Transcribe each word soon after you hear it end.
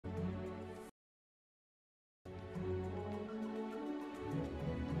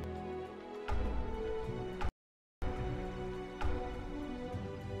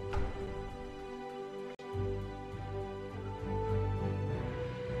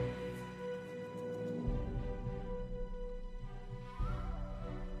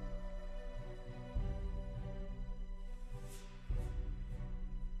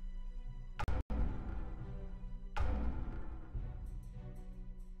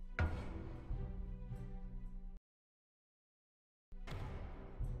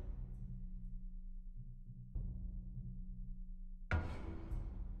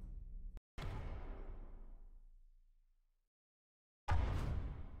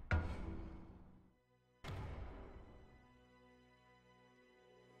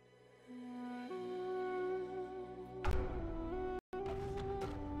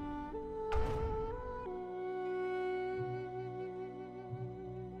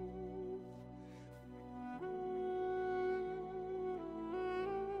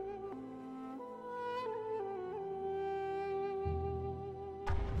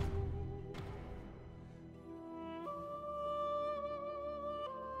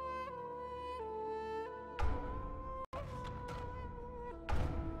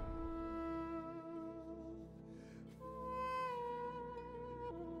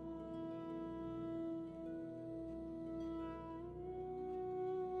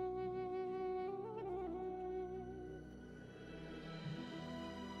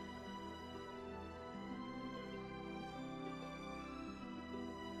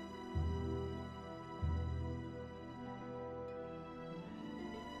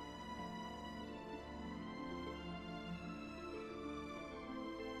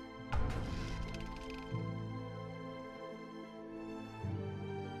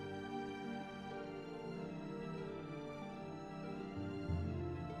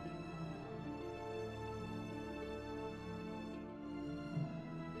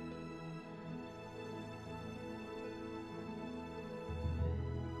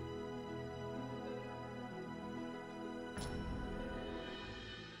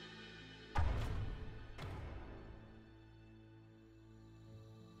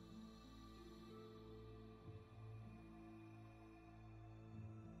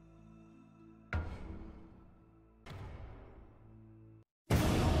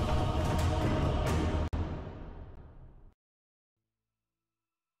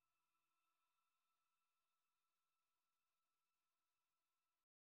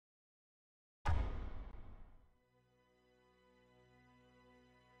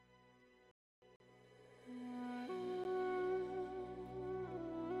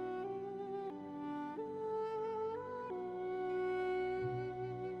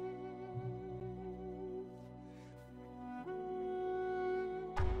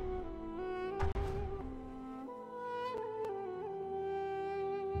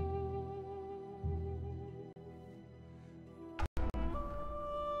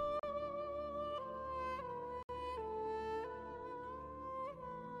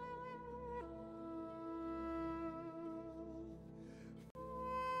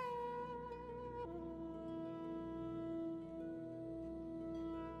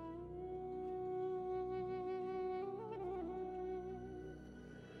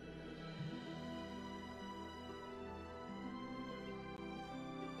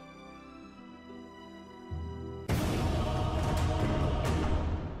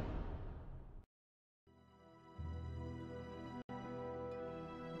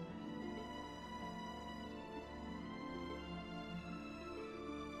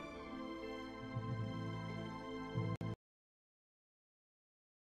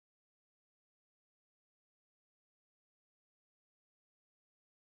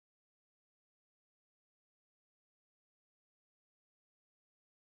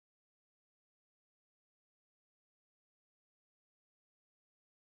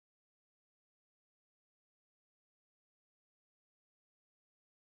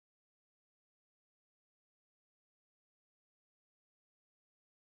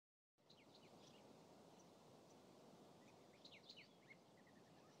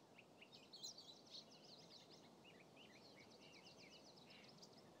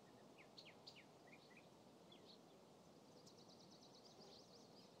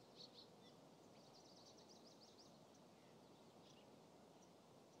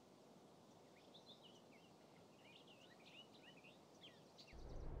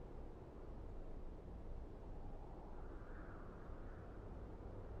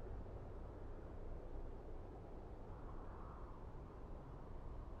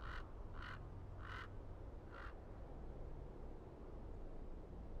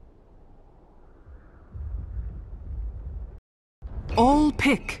Double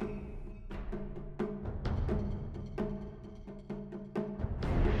pick.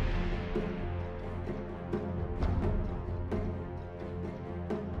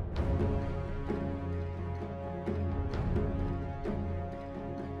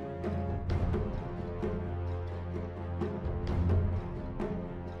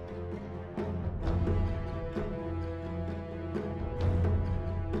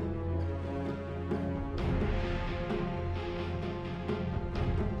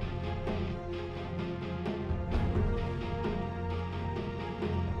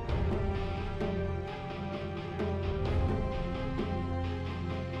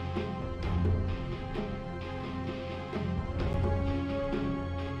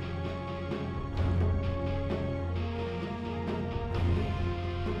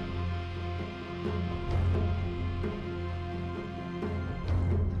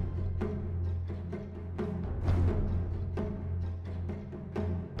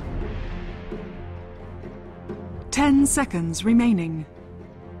 Ten seconds remaining.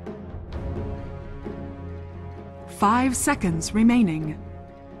 5 seconds remaining.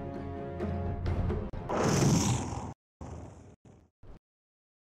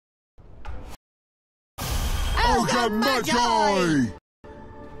 Orge mage!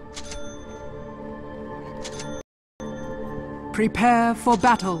 Prepare for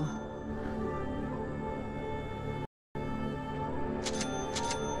battle.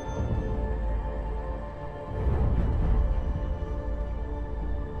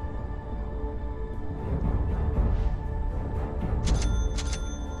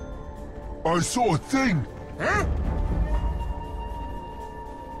 I saw a thing! Huh?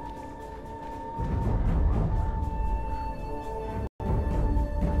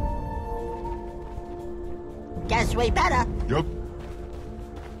 Guess we better. Yep.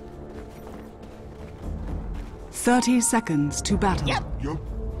 30 seconds to battle. Yep. Yep.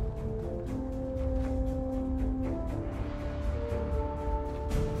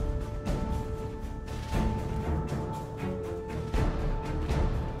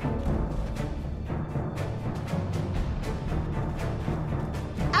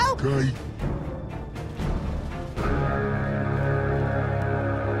 Okay.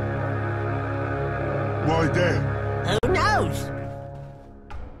 Why there? Who knows?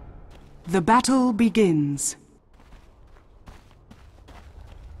 The battle begins.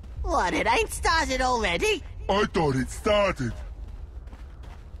 What, it ain't started already? I thought it started.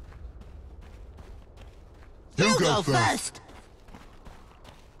 You go first.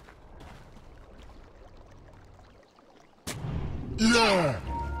 Yeah!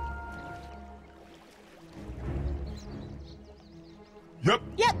 Yep.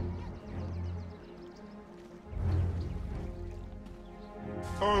 Yep.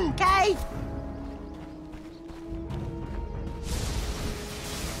 Oh. Okay.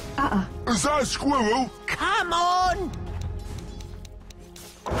 Is that a squirrel? Come on.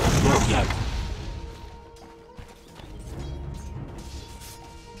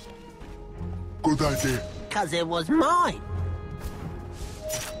 Good idea. 'Cause it was mine.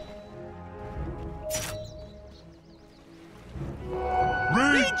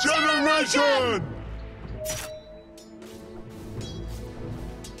 Regeneration!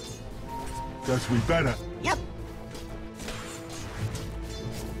 Guess we better. Yep.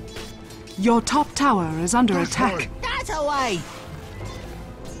 Your top tower is under Good attack. point. That away.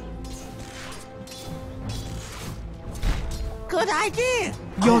 Good idea.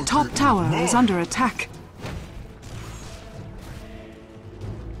 Your Oh, top good tower lord. is under attack.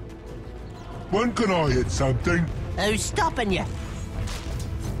 When can I hit something? Who's stopping you?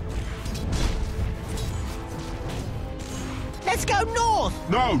 Let's go north.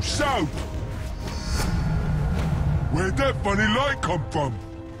 No, south! Where'd that funny light come from?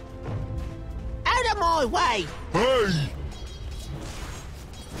 Out of my way. Hey!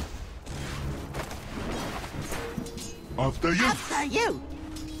 After you! After you.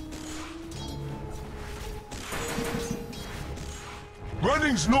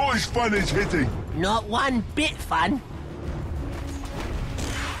 Running's not as fun as hitting! Not one bit fun.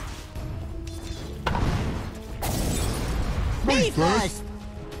 Me first.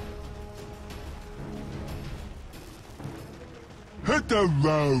 Hit the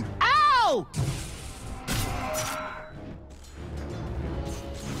road! Ow!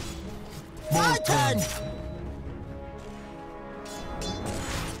 My turn.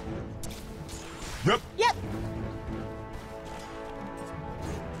 Yep, Yep.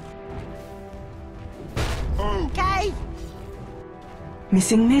 Okay.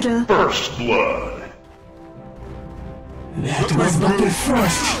 Missing middle. First blood. That was but the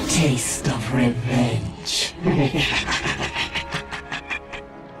first taste of revenge.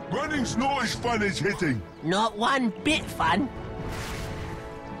 Running's not as fun as hitting. Not one bit fun.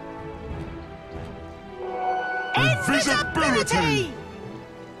 Invisibility!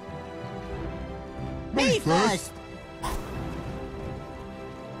 Me first.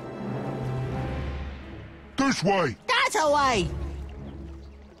 This way! That away.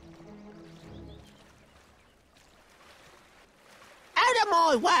 Out of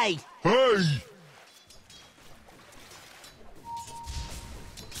my way. Hey!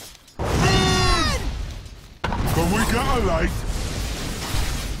 Run! Can we get a light?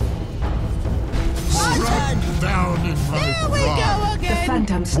 My turn. Down in my There we go The again.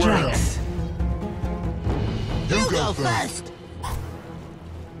 phantom strikes. You go first.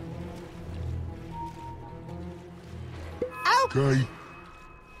 Okay.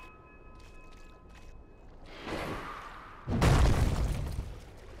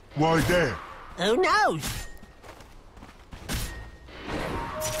 Why there? Who knows?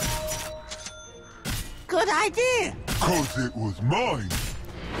 Good idea. 'Cause it was mine.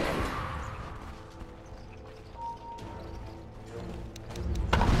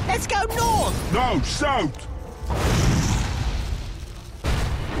 Let's go north. No, south!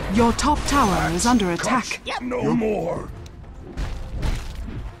 Your top tower is under attack. Yep. No more.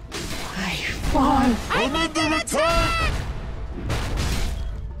 I'm under attack.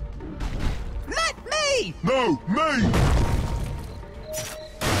 Let me. No, me!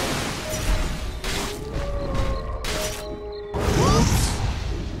 Whoops.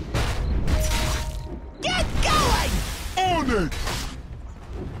 Get going. On it!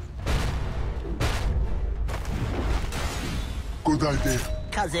 Good idea.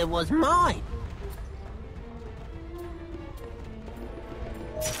 'Cause it was mine.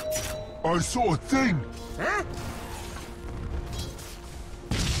 I saw a thing. Huh?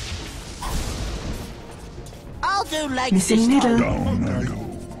 I'll do like Missing this needle. time. Okay.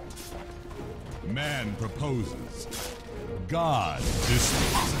 Man proposes. God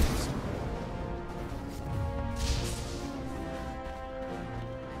disposes.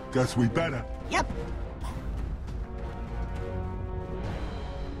 Guess we better. Yep.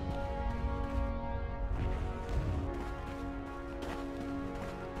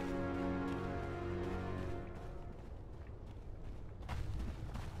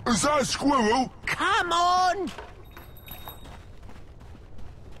 Is that a squirrel? Come on.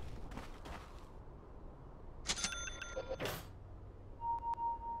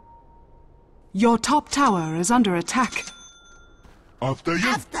 Your top tower is under attack. After you.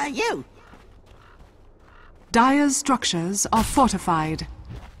 After you. Dire's structures are fortified.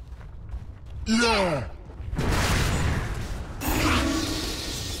 Yeah!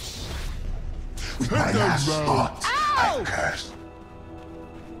 Hit the road. Ow! Curse.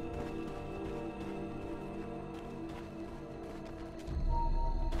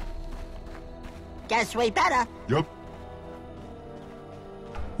 Guess we better. Yep.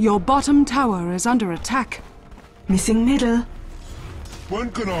 Your bottom tower is under attack. Missing middle. When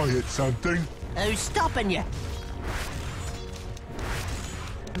can I hit something? Who's stopping you?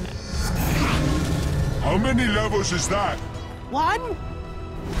 How many levels is that? One?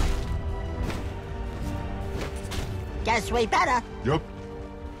 Guess we better. Yep.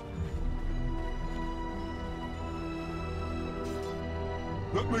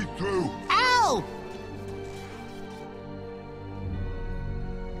 Let me through. Ow!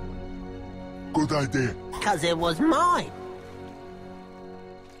 Good idea. 'Cause it was mine.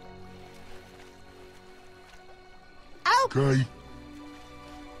 Ow! Okay.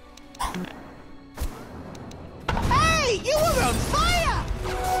 Hey, you were on fire!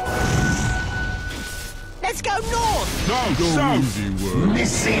 Let's go north. No, Go south. easy, word.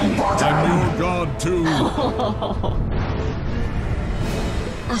 Missing bottom. And your god too.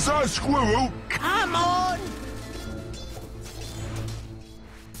 Is that a squirrel? Come on.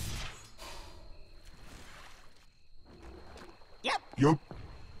 Yep. Yep.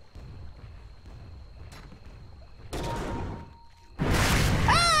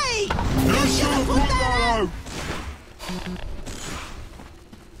 Hey! You should have put that out.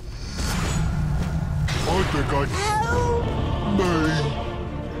 I think I... Help! Me.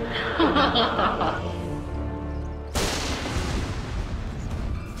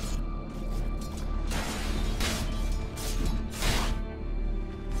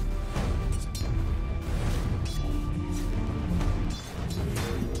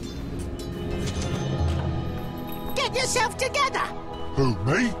 Get yourself together. Who,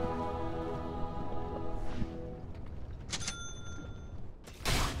 me?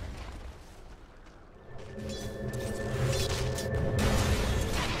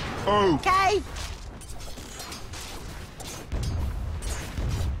 Oh, Okay?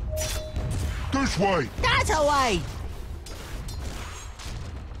 This way. That away!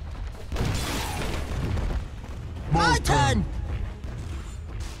 My turn!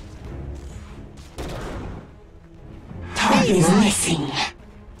 Turret is missing.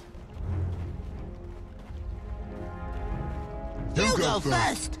 You go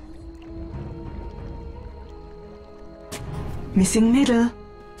first! Missing middle.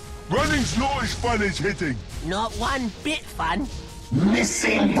 Running's not as fun as hitting. Not one bit fun.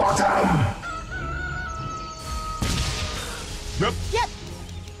 Missing bottom. Yep. Yep.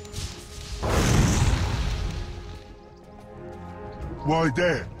 Why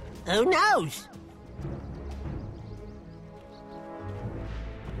there? Who knows?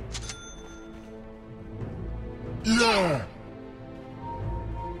 Yeah.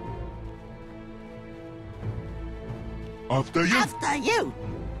 After you. After you!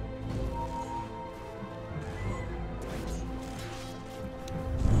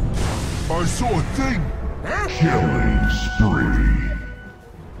 I saw a thing. Killing spree.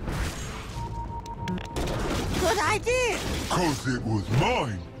 Good idea! 'Cause it was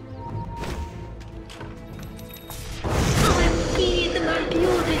mine.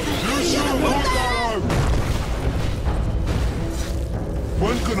 You should have put that out.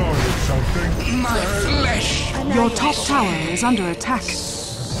 When can I hit something? My flesh. Your top tower is under attack.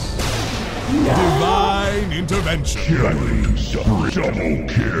 Divine intervention. Killing spree. Double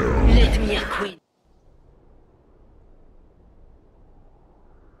kill. Let me acquaint.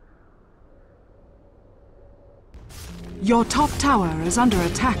 Your top tower is under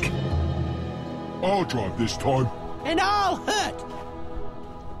attack. I'll drive this time. And I'll hurt!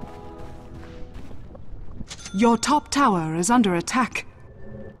 Your top tower is under attack.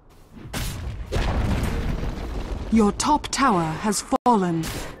 Your top tower has fallen.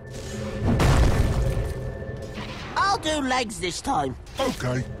 I'll do legs this time.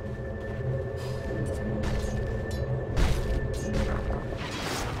 Okay.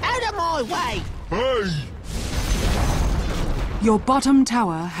 Out of my way! Hey! Your bottom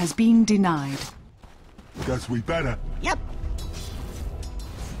tower has been denied. Guess we better. Yep.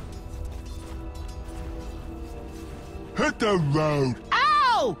 Hit the road.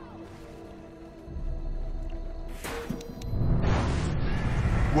 Ow!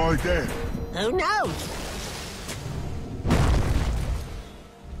 Why there? Who knows?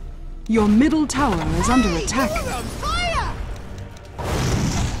 Your middle tower is under attack. You're on fire!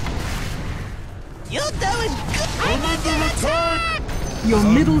 You're doing good! I'm under attack! Your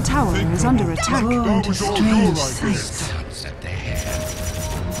middle tower is under attack. That was all your idea. At the head.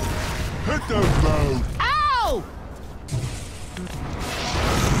 Hit the road. Ow!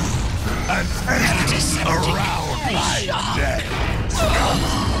 An endless around my death.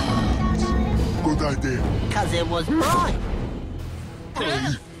 Good idea. 'Cause it was mine.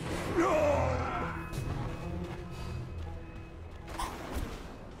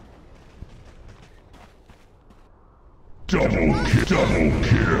 Double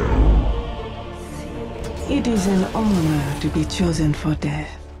kill. It is an honor to be chosen for death.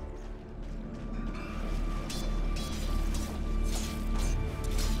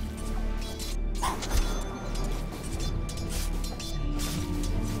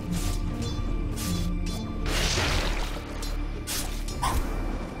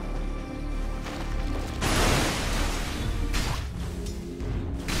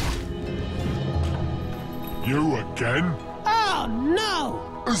 You again? Oh no!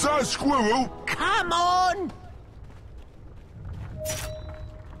 Is that a squirrel? Come on!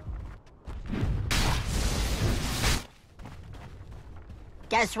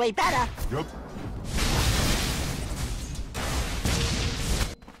 Guess we better. Yep.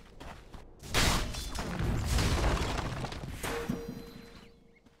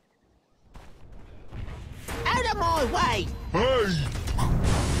 Out of my way! Hey!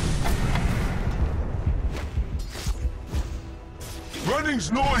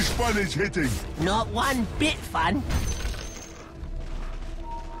 Running's not as fun as hitting. Not one bit fun.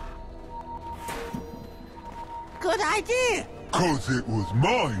 Good idea. 'Cause it was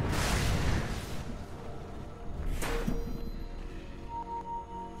mine.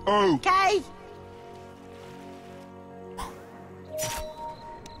 Oh, Okay.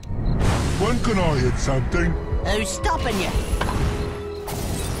 when can I hit something? Who's stopping you?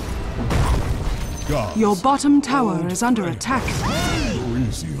 God. Your bottom tower is under attack. Go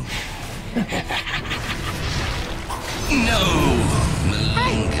easy on.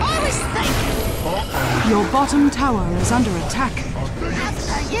 Hey, I was thinking. Your bottom tower is under attack.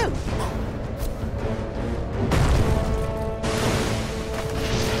 After you.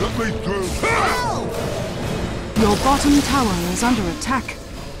 Let me through. Oh! Your bottom tower is under attack.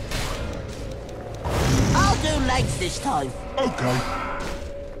 legs this time. Okay.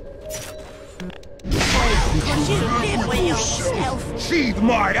 Could you live with yourself? Sheathe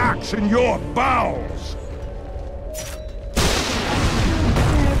my axe in your bowels!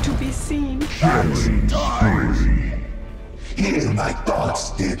 Where to be seen? Even my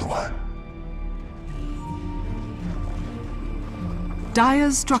thoughts did one.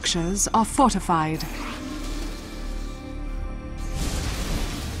 Dire's structures are fortified.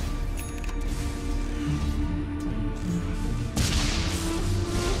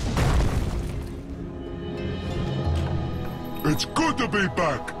 It's good to be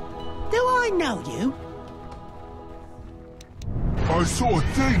back. Do I know you? I saw a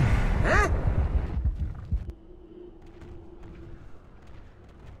thing. Huh?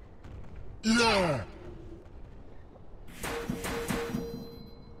 Yeah.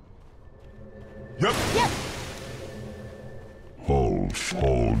 Yep. Yep.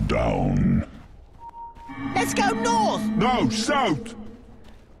 Hold down. Let's go north. No, south.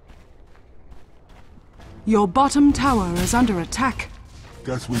 Your bottom tower is under attack.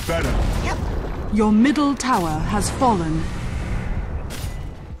 Guess we better. Yep. Your middle tower has fallen.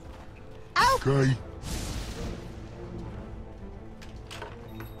 Okay.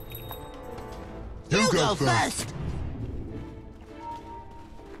 You go first.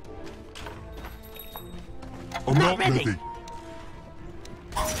 I'm Not not ready. ready.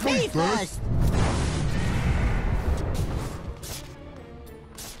 Me first. first.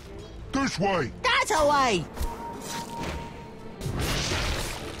 This way. That away.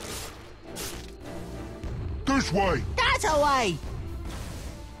 This way. That away.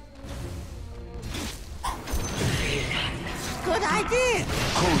 Good idea.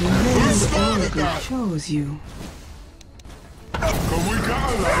 Who started Orge that? chose you. Can we get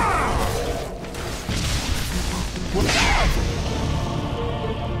a leg?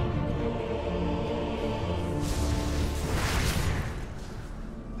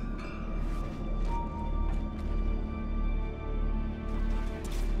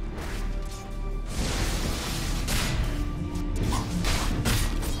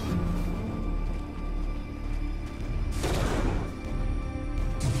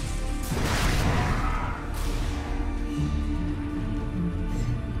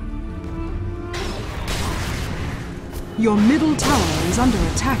 Your middle tower is under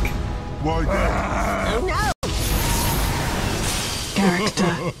attack. Why there? Oh no.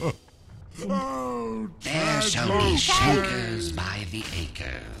 Character. There shall be shankers by the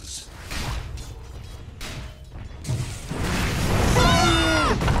acres.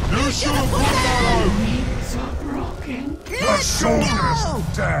 You should have put that out. Wings are broken. The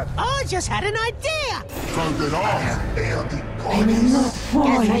soldier's dead! I just had an idea. So did I. I will not fall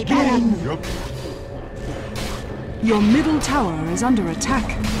Guess we better. again. Yep. Your middle tower is under attack.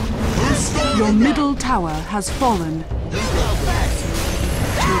 Who started Your that? middle tower has fallen. You go first.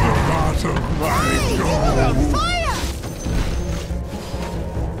 Hey, you on fire.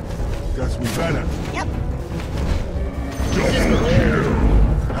 Guess we better. Yep.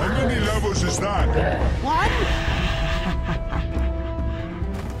 How many levels is that? One.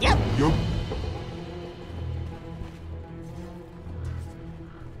 Yep. Yup.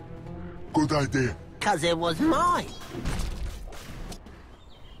 Good idea. 'Cause it was mine.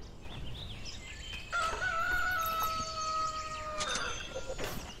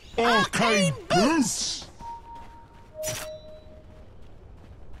 Arcane boots!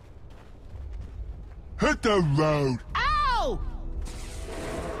 Hit the road! Ow!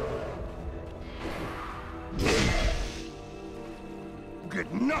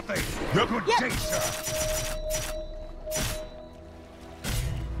 Get nothing! Yep. Good Yep. day, sir!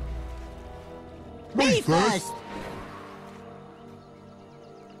 Me first.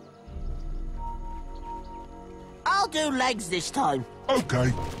 I'll do legs this time.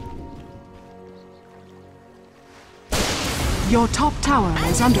 Okay. Your top tower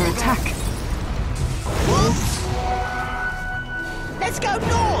is under attack. Whoops. Let's go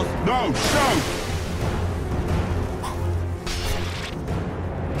north. No, south!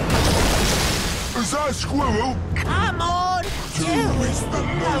 Is that a squirrel? Come on. Two is the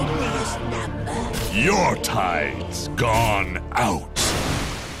loneliest number. Your tide's gone out.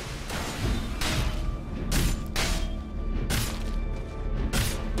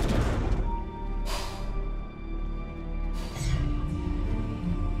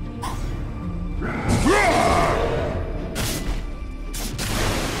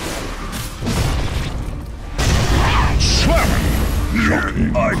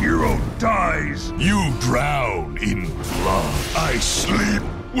 Our hero dies! You drown in blood. I sleep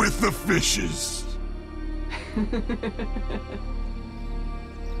with the fishes.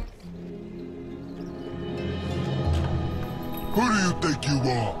 Who do you think you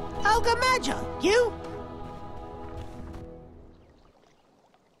are? Ogre Magi, you?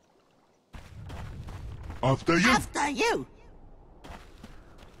 After you. After you.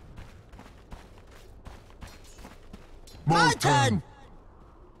 My turn.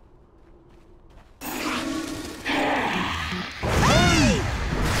 Hey!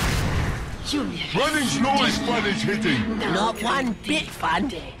 Running's noise fun is hitting. Not one bit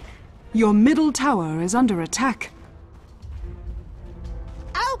fun. Your middle tower is under attack.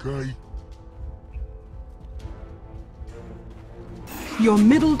 Okay. Your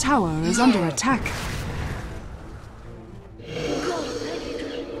middle tower is under attack.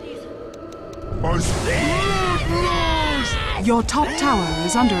 I split. Your top tower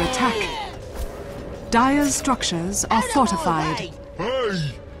is under attack. Dire's structures are fortified.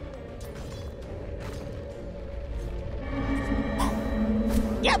 Hey!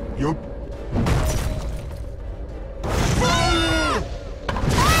 Yep. Yup.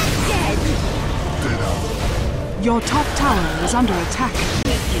 Your top tower is under attack.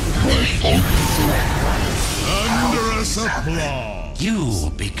 Under us applause.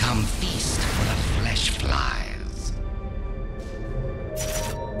 You become feast for the flesh flies.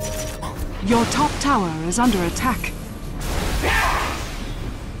 Your top tower is under attack.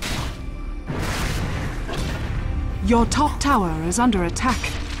 Your top tower is under attack.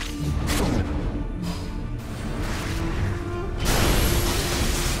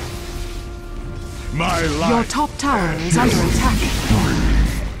 My Your life. top tower is under attack.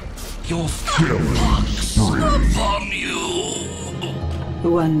 Your fox upon you.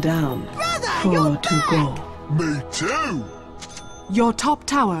 One down. Brother, 4 you're to back. go. Me too. Your top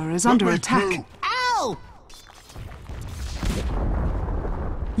tower is under Me attack. too. Ow!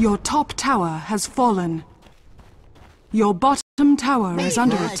 Your top tower has fallen. Your bottom tower is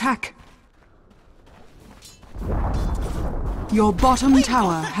under Right. attack. Your bottom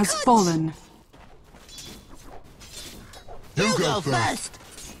tower has fallen. You go go first. first.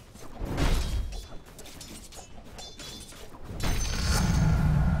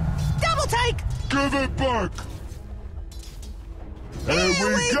 Double take. Give it back.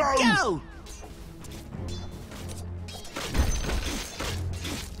 Here we go.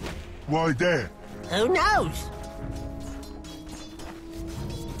 Why there? Who knows?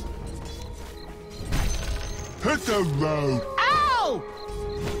 Hit the road. Ow!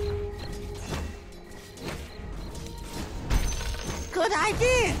 Good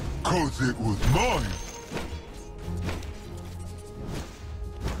idea. 'Cause it was mine.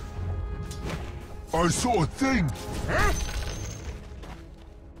 I saw a thing. Huh?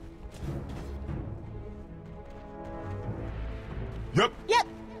 Yep. Yep.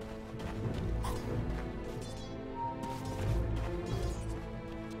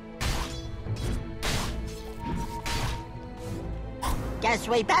 Guess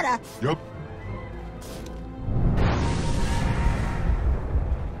we better. Yep.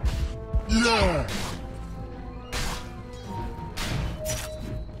 Yeah.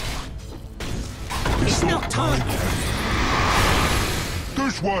 It's not time.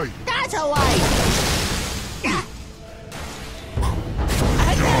 This way. That's a way.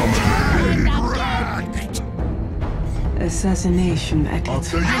 Assassination at its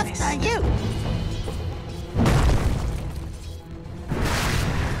After you. finest. After you.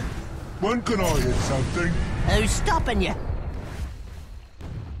 When can I hit something? Who's stopping you?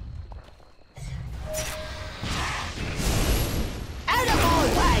 Out of my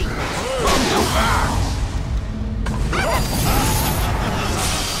way!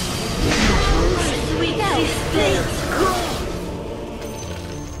 Sweet distance, cool.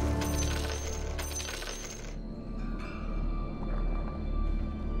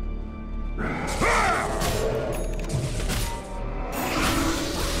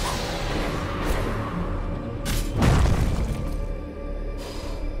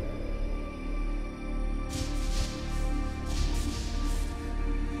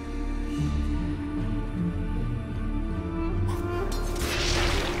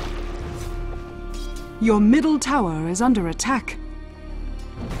 Your middle tower is under attack.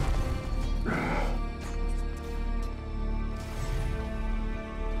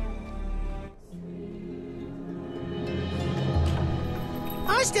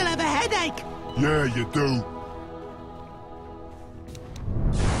 I still have a headache. Yeah, you do.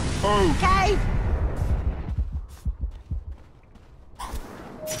 Oh, Okay.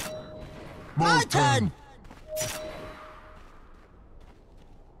 My turn.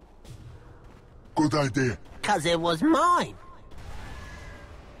 good idea. 'Cause it was mine.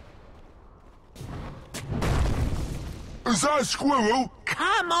 Is that a squirrel?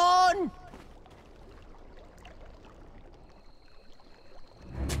 Come on.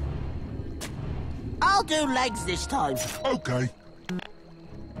 I'll do legs this time. Okay.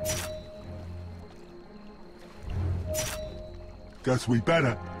 Guess we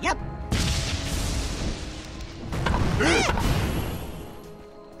better. Yep.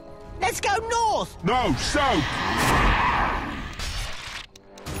 Let's go north. No, south.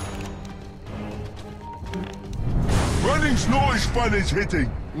 Running's not as fun as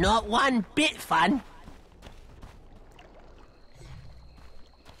hitting. Not one bit fun.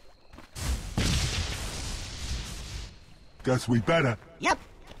 Guess we better. Yep.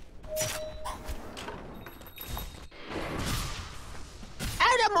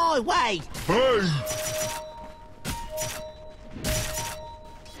 Out of my way. Hey!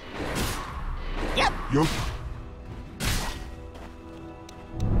 Yep. Yup.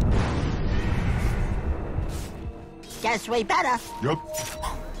 Guess we better. Yup.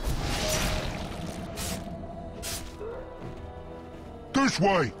 This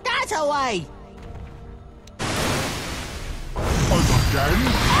way. That away. Again?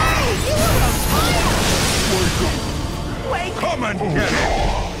 Hey, you were on fire. Wake up. Wait. Come and get it!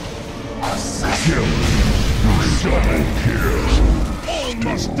 Double kills. All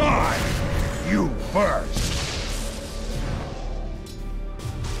must die! You first!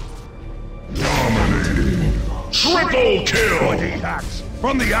 Dominating! Triple kill! 20 hacks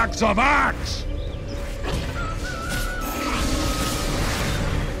from the axe of axe!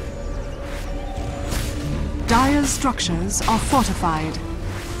 Dire's structures are fortified.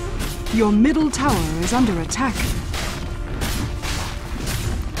 Your middle tower is under attack.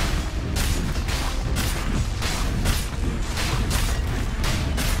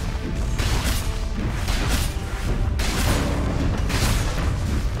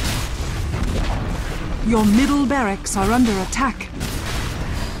 Your middle barracks are under attack.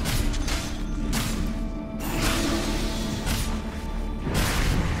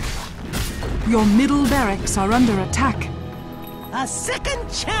 Your middle barracks are under attack. A second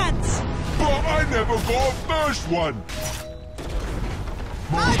chance. But I never got a first one.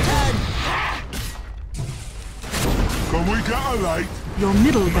 My turn. Can we get a light? Your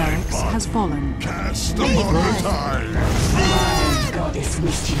middle barracks has fallen. Cast upon the tide! Goddess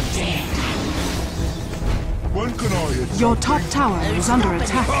wished you dead. When can I hit Your something? top tower is under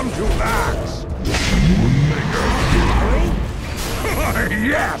attack. Come to axe!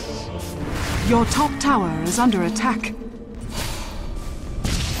 Yes! Your top tower is under attack.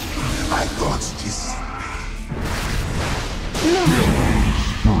 I got this.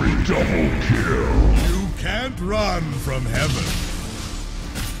 Double kill! You can't run from heaven!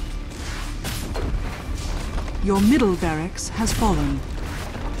 Your middle barracks has fallen.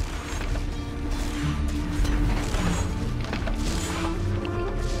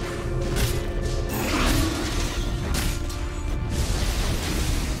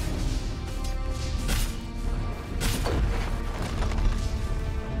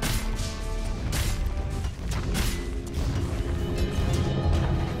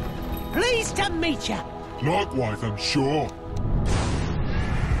 Pleased to meet ya. Likewise, I'm sure.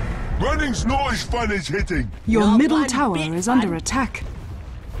 Running's not as fun as hitting. Your Not middle one tower bit is fun. under attack.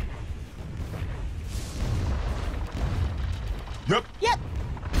 Yep. Yep.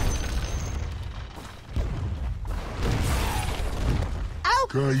 Ow.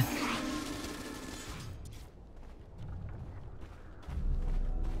 Okay.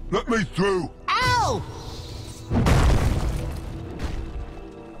 Let me through. Ow.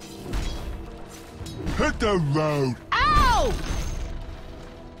 Hit the road. Ow.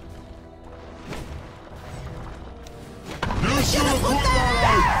 You should have put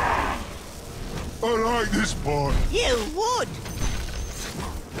that out. I like this part. You would.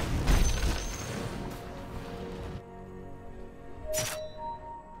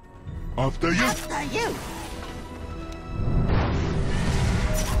 After you. After you.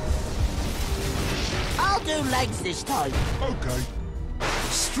 I'll do legs this time. Okay.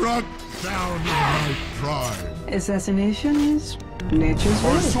 Struck down in my pride! Assassination is nature's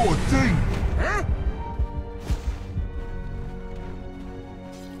I way. saw a thing. Huh?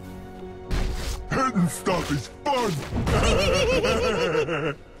 Hitting stuff is fun.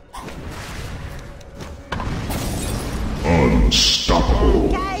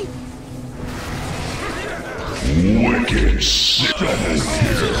 Unstoppable! Okay. Wicked double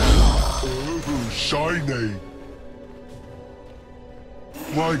kill! Ooh, shiny.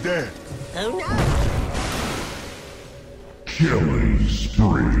 Why there? Oh no. Killing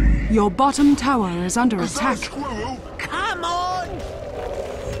spree! Your bottom tower is under Is that a attack. squirrel? Come on.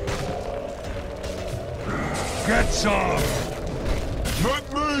 Get some! Not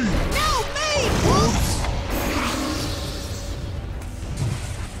me. No, me. Whoops.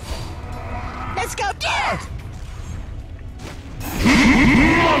 Let's go.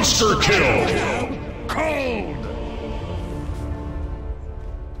 Monster kill! Cold!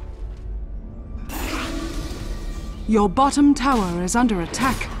 Your bottom tower is under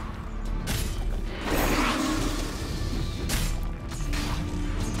attack.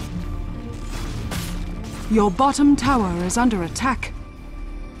 Your bottom tower is under attack.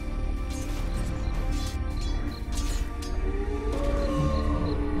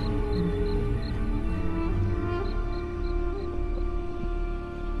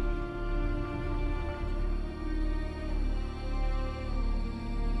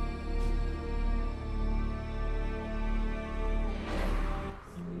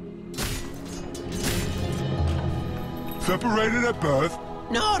 Separated at birth?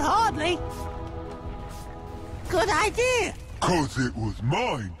 Not hardly. Good idea. 'Cause it was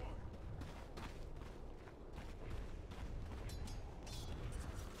mine.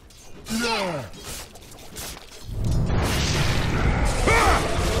 Yeah.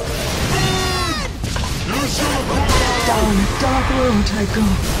 You shall have Down a dark road I go.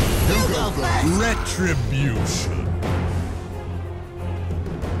 You go first. Retribution.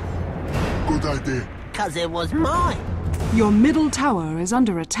 good idea. 'Cause it was mine. Your middle tower is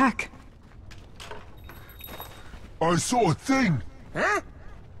under attack. I saw a thing. Huh?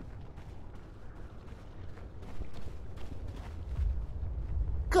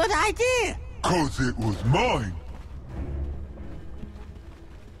 Good idea. 'Cause it was mine.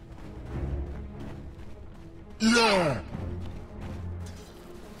 Yeah.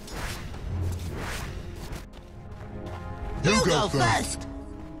 You go first.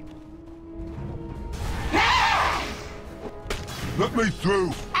 Let me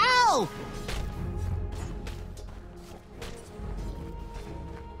through. Ow!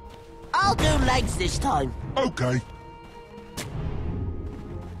 I'll do legs this time. Okay.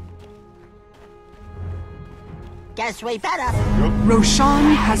 Guess we better.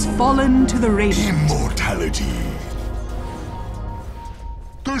 Roshan has fallen to the Radiant. Immortality.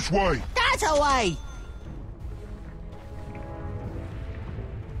 This way. That away.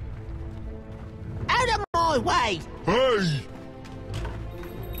 Out of my way. Hey.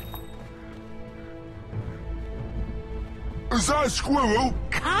 Is that a squirrel?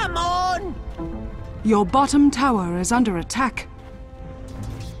 Come on. Your bottom tower is under attack.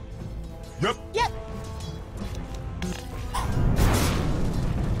 Yep. Yep.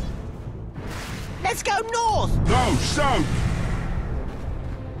 Let's go north. No, south.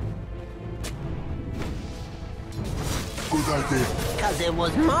 Good idea. 'Cause it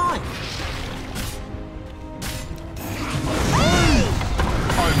was mine.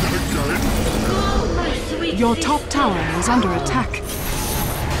 I'm again. Your top tower is under attack.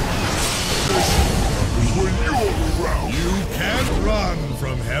 When you're around. You can't run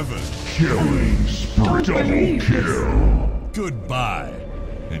from heaven. Killing spree. Double kill. Goodbye,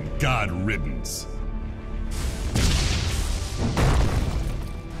 and God riddance.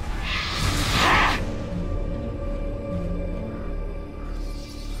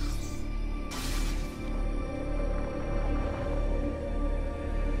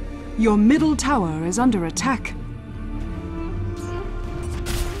 Your middle tower is under attack.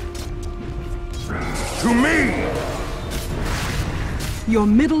 To me! Your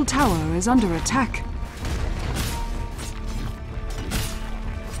middle tower is under attack.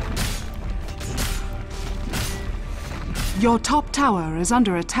 Your top tower is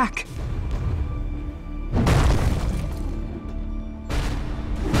under attack.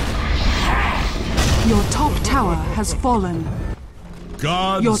 Your top tower has fallen.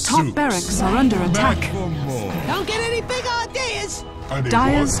 God Your top Zeus. barracks are under attack. Back for more. Don't get any big ideas.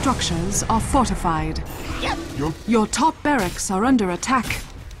 Dire's structures are fortified. Yep. Your top barracks are under attack.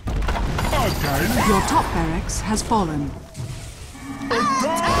 Again. Your top barracks has fallen.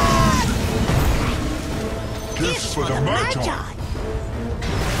 Kiss for the Magi.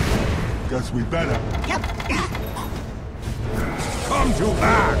 Guess we better. Yep. Come to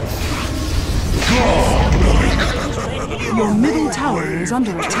act! Your middle tower is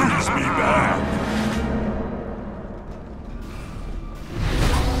under attack. Me back!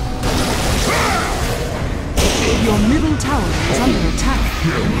 Your middle tower is under attack.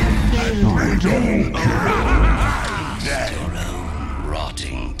 Double kill! Your own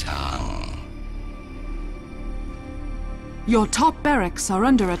rotting tongue. Your top barracks are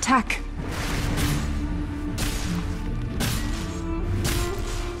under attack.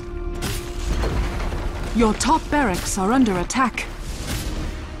 Your top barracks are under attack.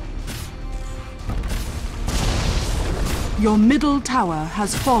 Your middle tower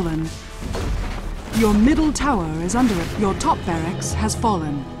has fallen. Your middle tower is under it. Your top barracks has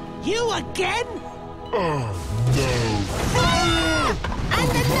fallen. You again? Oh, no. And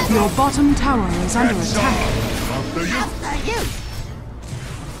another. Your bottom tower is under Get attack. some. After you. After you!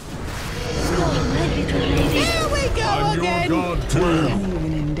 Here we go I'm again! your god too.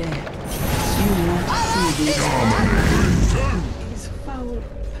 Even in death, you want to see this is foul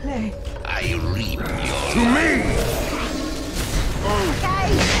play. I reap your To me!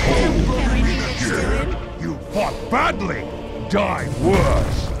 You fought badly! Die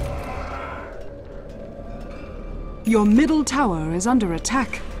worse! Your middle tower is under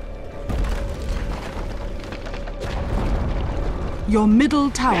attack. Your middle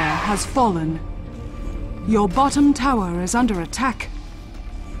tower has fallen. Your bottom tower is under attack.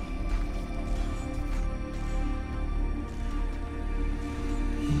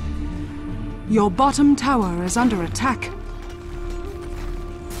 Your bottom tower is under attack.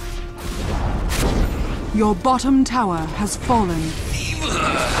 Your bottom tower has fallen.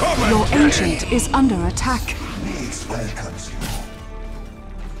 Your ancient is under attack. Needs welcomes you.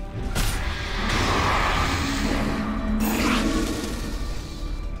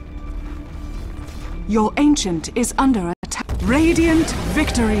 Your ancient is under attack. Radiant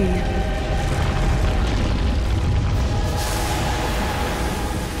victory!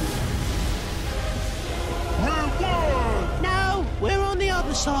 No, we're on the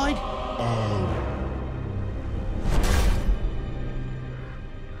other side. Oh.